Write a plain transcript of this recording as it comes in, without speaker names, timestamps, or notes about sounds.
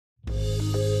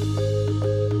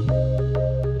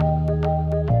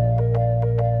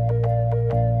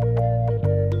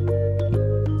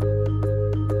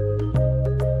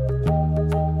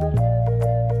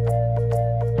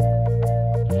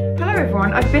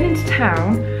been into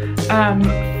town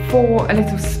for a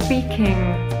little speaking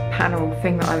panel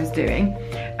thing that I was doing,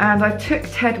 and I took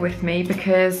Ted with me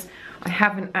because I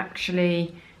haven't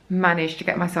actually managed to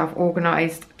get myself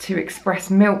organised to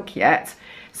express milk yet.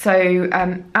 So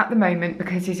at the moment,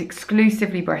 because he's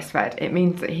exclusively breastfed, it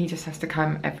means that he just has to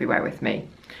come everywhere with me,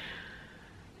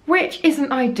 which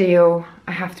isn't ideal,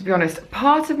 I have to be honest.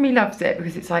 Part of me loves it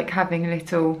because it's like having a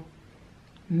little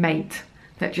mate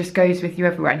that just goes with you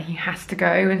everywhere, and he has to go,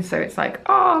 and so it's like,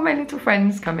 oh, my little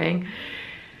friend's coming.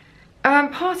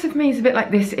 Part of me is a bit like,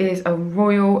 this is a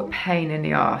royal pain in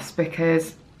the arse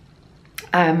because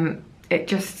it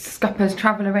just scuppers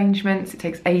travel arrangements. It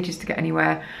takes ages to get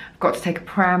anywhere. I've got to take a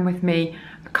pram with me,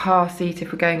 a car seat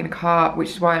if we're going in a car, which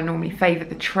is why I normally favour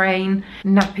the train,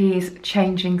 nappies,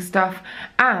 changing stuff,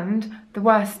 and the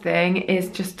worst thing is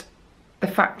just the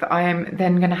fact that I am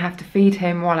then going to have to feed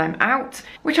him while I'm out,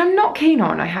 which I'm not keen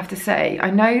on, I have to say.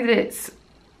 I know that it's,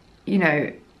 you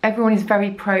know, everyone is very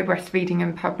pro breastfeeding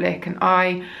in public, and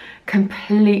I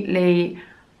completely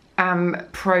am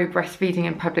pro breastfeeding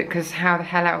in public because how the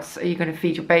hell else are you going to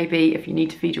feed your baby if you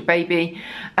need to feed your baby?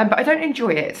 But I don't enjoy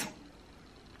it.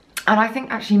 And I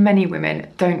think actually many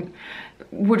women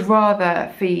would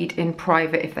rather feed in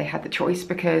private if they had the choice,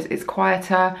 because it's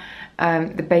quieter,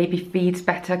 the baby feeds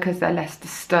better because they're less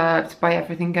disturbed by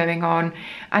everything going on,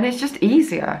 and it's just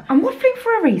easier. I'm waffling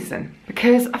for a reason,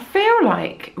 because I feel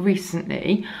like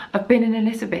recently I've been in a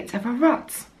little bit of a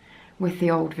rut with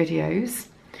the old videos,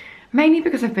 mainly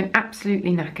because I've been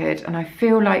absolutely knackered, and I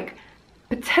feel like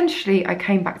potentially I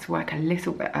came back to work a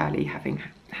little bit early having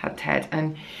had Ted,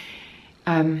 and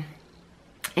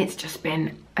it's just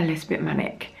been a little bit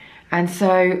manic. And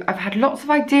so I've had lots of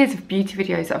ideas of beauty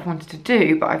videos that I've wanted to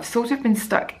do, but I've sort of been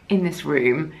stuck in this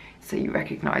room, so you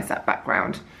recognise that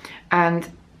background, and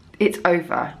it's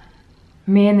over.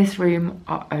 Me and this room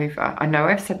are over. I know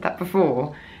I've said that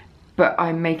before, but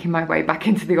I'm making my way back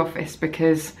into the office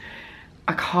because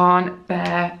I can't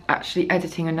bear actually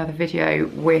editing another video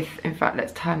with, in fact,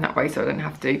 let's turn that way so I don't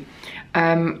have to,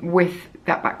 with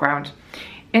that background.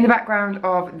 In the background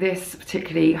of this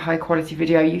particularly high quality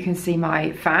video, you can see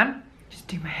my fan. Just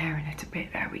do my hair in it a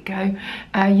bit, there we go.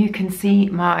 You can see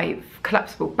my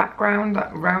collapsible background,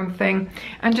 that round thing,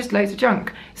 and just loads of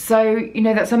junk. So, you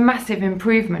know, that's a massive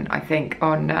improvement, I think,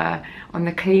 on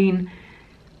the clean,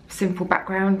 simple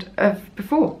background of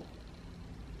before.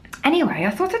 Anyway, I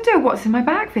thought I'd do a what's in my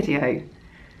bag video,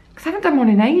 because I haven't done one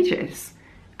in ages.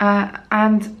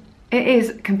 And it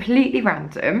is completely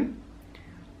random.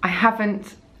 I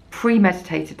haven't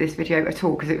premeditated this video at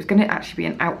all because it was going to actually be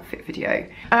an outfit video.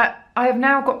 I have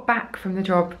now got back from the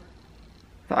job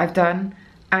that I've done,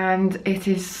 and it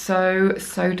is so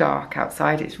dark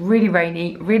outside. It's really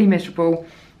rainy, really miserable,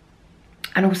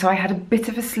 and also I had a bit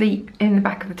of a sleep in the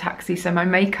back of the taxi, so my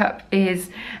makeup is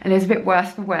a little bit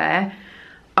worse for wear.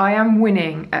 I am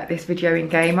winning at this videoing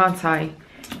game, aren't I?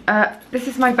 This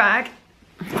is my bag.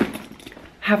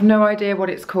 Have no idea what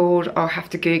it's called, I'll have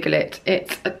to Google it.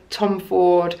 It's a Tom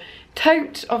Ford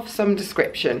tote of some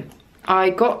description. I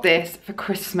got this for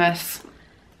Christmas.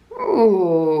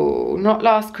 Ooh, not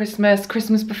last Christmas,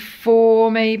 Christmas before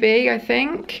maybe, I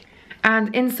think.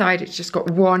 And inside it's just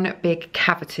got one big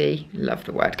cavity, love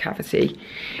the word cavity.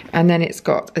 And then it's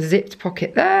got a zipped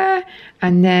pocket there,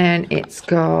 and then it's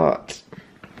got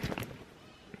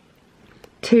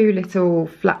two little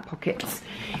flat pockets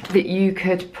that you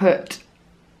could put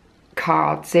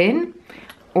cards in,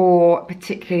 or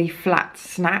particularly flat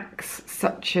snacks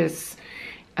such as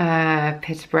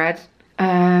pita bread,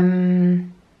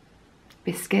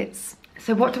 biscuits.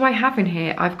 So what do I have in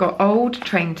here? I've got old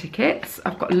train tickets,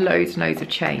 I've got loads and loads of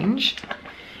change,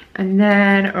 and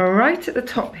then right at the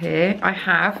top here I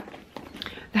have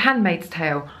The Handmaid's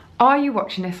Tale. Are you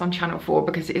watching this on Channel 4?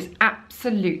 Because it is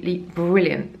absolutely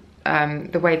brilliant,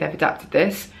 the way they've adapted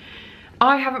this.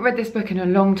 I haven't read this book in a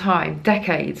long time,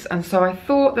 decades, and so I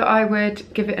thought that I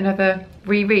would give it another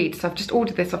reread. So I've just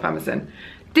ordered this off Amazon.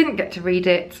 Didn't get to read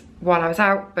it while I was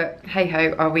out, but hey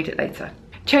ho, I'll read it later.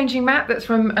 Changing mat, that's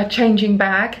from a changing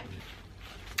bag.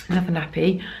 Another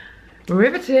nappy.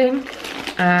 Riveting.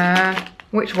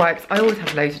 Which wipes? I always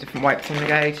have loads of different wipes on the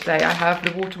go. Today I have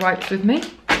the water wipes with me.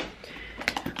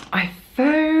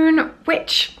 iPhone,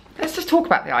 which, let's just talk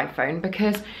about the iPhone,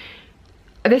 because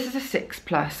this is a 6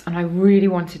 Plus and I really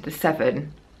wanted the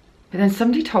 7, but then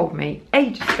somebody told me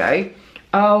ages ago,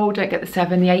 oh, don't get the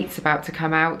 7, the 8's about to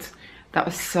come out. That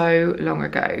was so long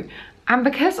ago. And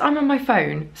because I'm on my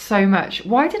phone so much,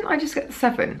 why didn't I just get the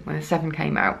 7 when the 7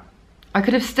 came out? I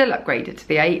could have still upgraded to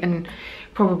the 8 and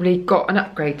probably got an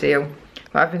upgrade deal,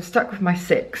 but I've been stuck with my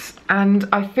 6, and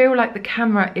I feel like the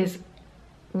camera is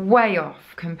way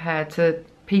off compared to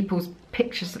people's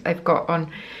pictures that they've got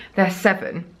on their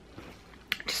 7.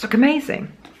 Just look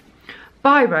amazing.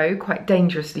 Biro, quite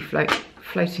dangerously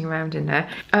floating around in there.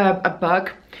 A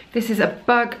bug. This is a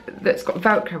bug that's got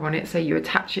Velcro on it, so you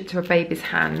attach it to a baby's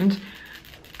hand.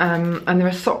 And there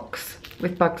are socks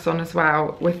with bugs on as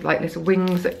well, with like little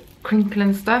wings that crinkle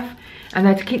and stuff. And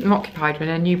they're to keep them occupied when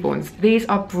they're newborns. These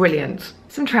are brilliant.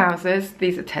 Some trousers.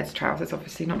 These are Ted's trousers,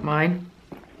 obviously, not mine.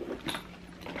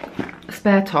 A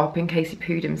spare top in case he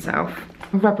pooed himself.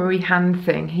 A rubbery hand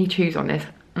thing. He chews on this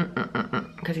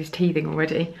because he's teething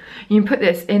already. You can put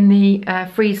this in the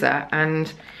freezer,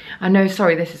 and I know,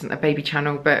 sorry, this isn't a baby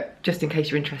channel, but just in case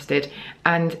you're interested,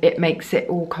 and it makes it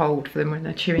all cold for them when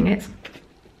they're chewing it.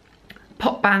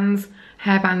 Pop bands,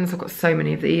 hair bands, I've got so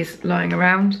many of these lying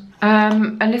around.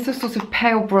 A little sort of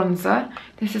pale bronzer.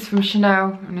 This is from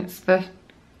Chanel, and it's the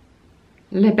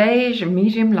Le Beige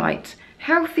Medium Light.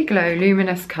 Healthy Glow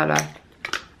Luminous colour,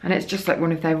 and it's just like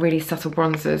one of their really subtle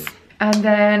bronzers. And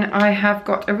then I have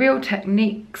got a Real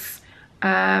Techniques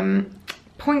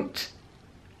Point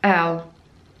L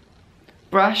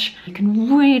brush. You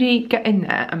can really get in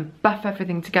there and buff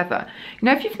everything together. You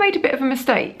know, if you've made a bit of a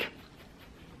mistake,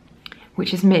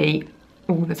 which is me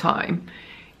all the time,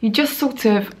 you just sort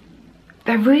of,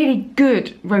 they're really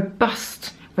good,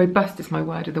 robust is my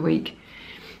word of the week,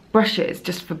 brushes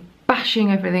just for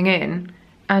bashing everything in.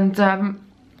 And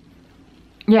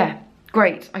yeah,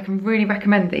 great. I can really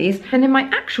recommend these. And in my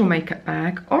actual makeup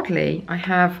bag, oddly, I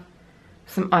have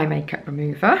some eye makeup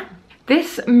remover.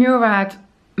 This Murad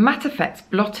Matte Effects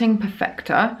Blotting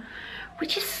Perfector,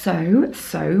 which is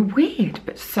so weird,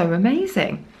 but so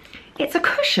amazing. It's a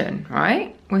cushion,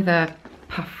 right, with a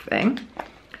puff thing,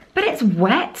 but it's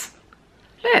wet.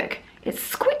 Look, it's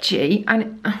squidgy,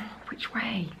 and which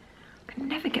way? I can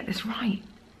never get this right.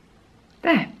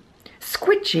 There,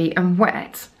 squidgy and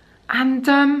wet, and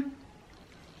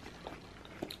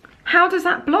how does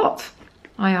that blot,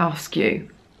 I ask you?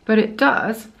 But it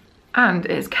does, and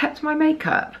it's kept my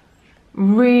makeup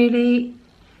really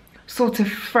sort of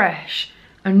fresh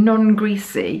and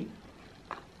non-greasy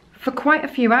for quite a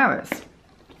few hours.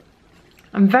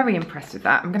 I'm very impressed with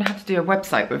that. I'm gonna have to do a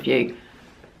website review.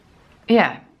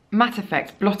 Yeah, Matte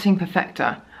Effect Blotting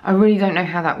Perfector. I really don't know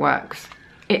how that works.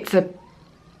 It's a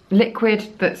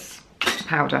liquid that's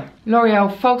powder.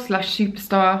 L'Oreal False Lash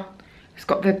Superstar. It's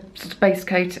got the sort of base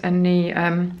coat and the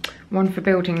one for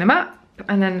building them up,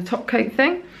 and then the top coat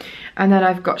thing. And then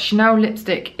I've got Chanel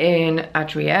lipstick in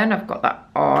Adrienne. I've got that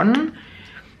on.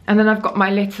 And then I've got my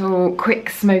little quick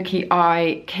smoky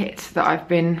eye kit that I've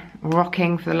been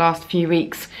rocking for the last few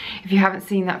weeks. If you haven't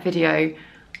seen that video,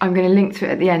 I'm going to link to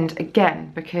it at the end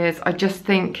again, because I just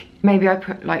think maybe I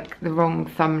put like the wrong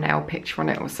thumbnail picture on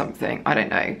it or something. I don't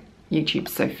know.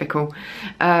 YouTube's so fickle.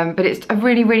 But it's a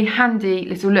really handy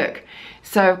little look.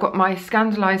 So I've got my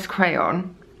Scandalised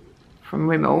crayon from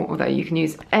Rimmel, although you can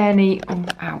use any,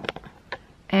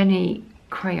 any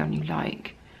crayon you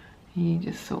like. You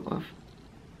just sort of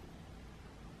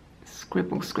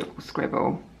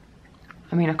scribble.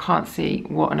 I mean, I can't see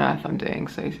what on earth I'm doing,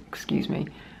 so excuse me.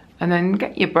 And then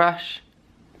get your brush.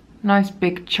 Nice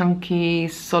big chunky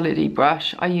solidy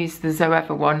brush. I use the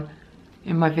Zoever one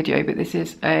in my video, but this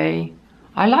is I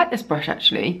like this brush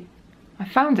actually. I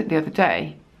found it the other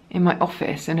day in my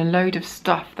office in a load of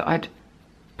stuff that I'd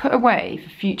put away for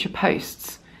future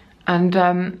posts and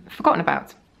forgotten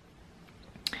about.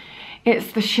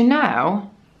 It's the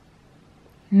Chanel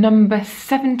number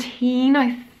 17,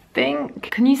 I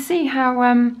think. Can you see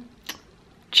how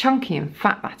chunky and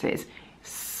fat that is?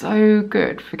 So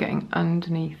good for getting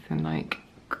underneath and like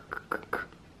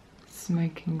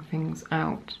smoking things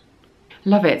out.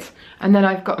 Love it. And then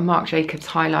I've got a Marc Jacobs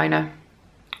highliner,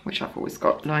 which I've always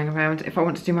got lying around if I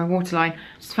want to do my waterline.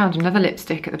 Just found another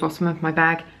lipstick at the bottom of my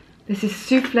bag. This is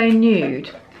Soufflé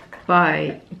Nude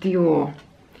by Dior.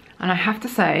 And I have to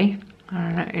say,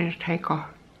 I'm going to take off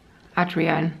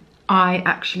Adrienne. I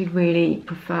actually really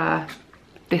prefer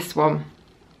this one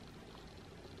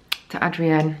to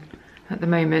Adrienne at the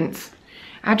moment.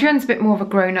 Adrienne's a bit more of a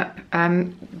grown-up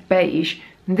beige,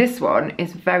 and this one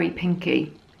is very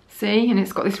pinky. See, and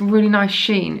it's got this really nice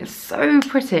sheen. It's so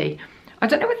pretty. I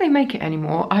don't know whether they make it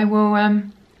anymore. I will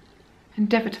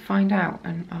endeavour to find out,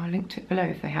 and I'll link to it below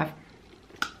if they have.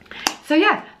 So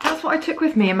yeah, that's what I took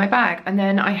with me in my bag. And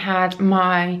then I had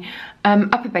my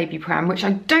upper baby pram, which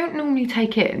I don't normally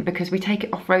take in because we take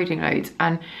it off-roading loads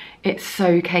and it's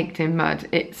so caked in mud.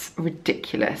 It's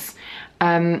ridiculous.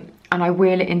 And I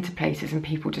wheel it into places and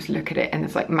people just look at it and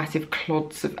there's like massive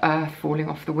clods of earth falling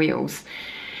off the wheels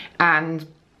and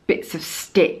bits of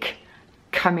stick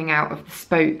coming out of the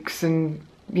spokes and,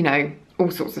 you know,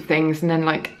 all sorts of things, and then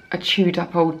like a chewed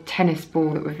up old tennis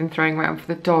ball that we've been throwing around for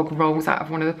the dog rolls out of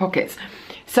one of the pockets.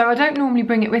 So I don't normally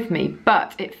bring it with me,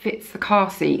 but it fits the car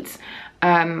seats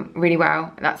really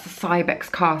well. That's a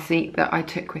Cybex car seat that I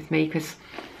took with me because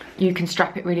you can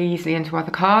strap it really easily into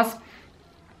other cars.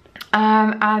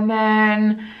 And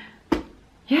then,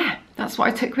 yeah, that's what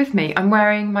I took with me. I'm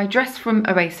wearing my dress from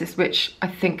Oasis, which I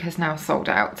think has now sold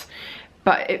out.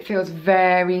 But it feels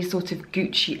very sort of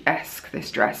Gucci-esque,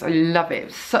 this dress. I love it. It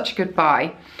was such a good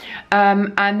buy.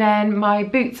 And then my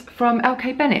boots from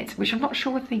LK Bennett, which I'm not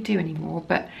sure if they do anymore,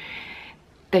 but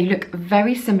they look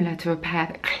very similar to a pair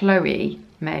that Chloe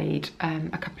made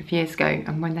a couple of years ago.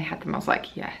 And when they had them, I was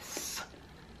like, yes,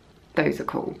 those are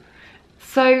cool.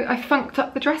 So I funked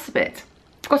up the dress a bit.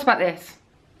 Forgot about this.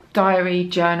 Diary,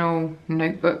 journal,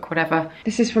 notebook, whatever.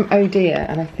 This is from Oh Dear,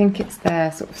 and I think it's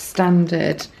their sort of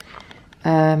standard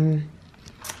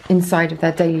inside of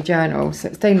their daily journal. So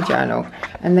it's daily journal,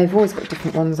 and they've always got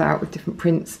different ones out with different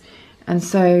prints. And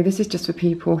so this is just for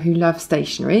people who love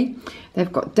stationery.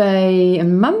 They've got day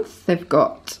and month. They've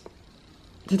got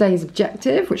today's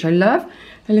objective, which I love.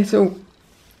 A little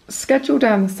schedule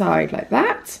down the side like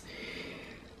that.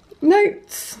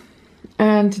 Notes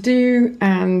and to do,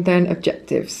 and then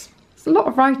objectives. It's a lot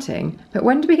of writing, but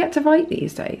when do we get to write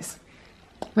these days?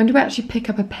 When do we actually pick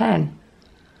up a pen?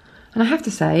 And I have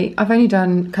to say, I've only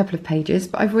done a couple of pages,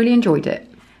 but I've really enjoyed it.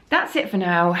 That's it for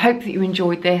now. Hope that you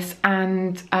enjoyed this,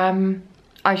 and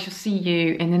I shall see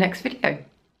you in the next video.